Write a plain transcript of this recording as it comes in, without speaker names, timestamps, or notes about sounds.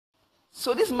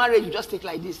So this marriage you just take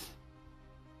like this.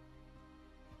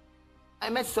 I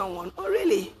met someone. Oh,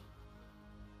 really?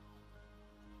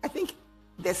 I think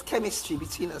there's chemistry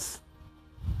between us.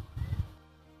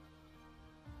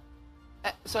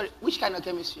 Sorry, which kind of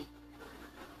chemistry?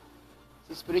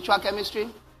 Is it spiritual chemistry?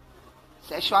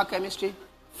 Sexual chemistry?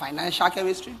 Financial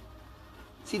chemistry?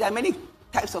 See, there are many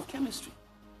types of chemistry.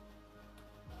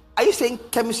 Are you saying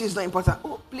chemistry is not important?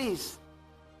 Oh, please.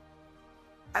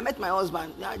 I met my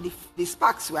husband. Now the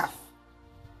sparks were.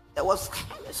 There was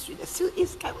chemistry. There still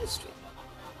is chemistry.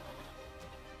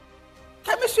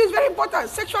 Chemistry is very important.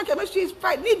 Sexual chemistry is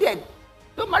needed.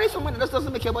 Don't marry someone that just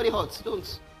doesn't make your body hot.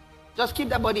 Don't. Just keep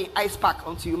that body in ice pack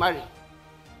until you marry.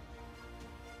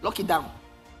 Lock it down.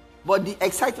 But the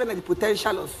excitement and the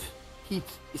potential of heat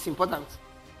is important.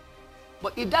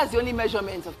 But if that's the only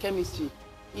measurement of chemistry,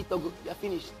 eat or go, you're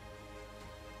finished.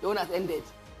 Your own has ended.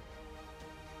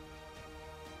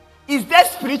 Is there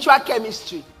spiritual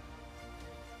chemistry?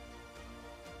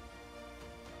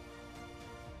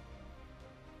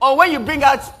 Or when you bring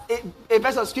out a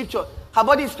verse of scripture, her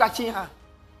body is scratching her.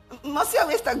 Must you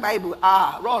always talk Bible?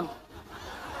 Run.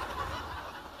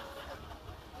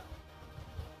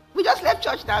 We just left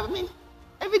church now. I mean,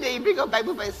 every day you bring up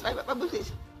Bible verse, Bible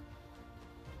verse.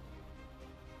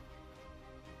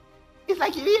 It's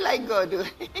like you really like God.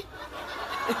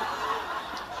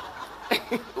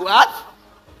 What?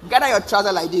 Gather your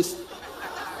trouser like this.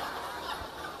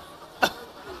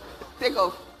 Take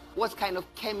off. What kind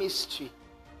of chemistry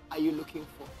are you looking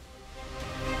for?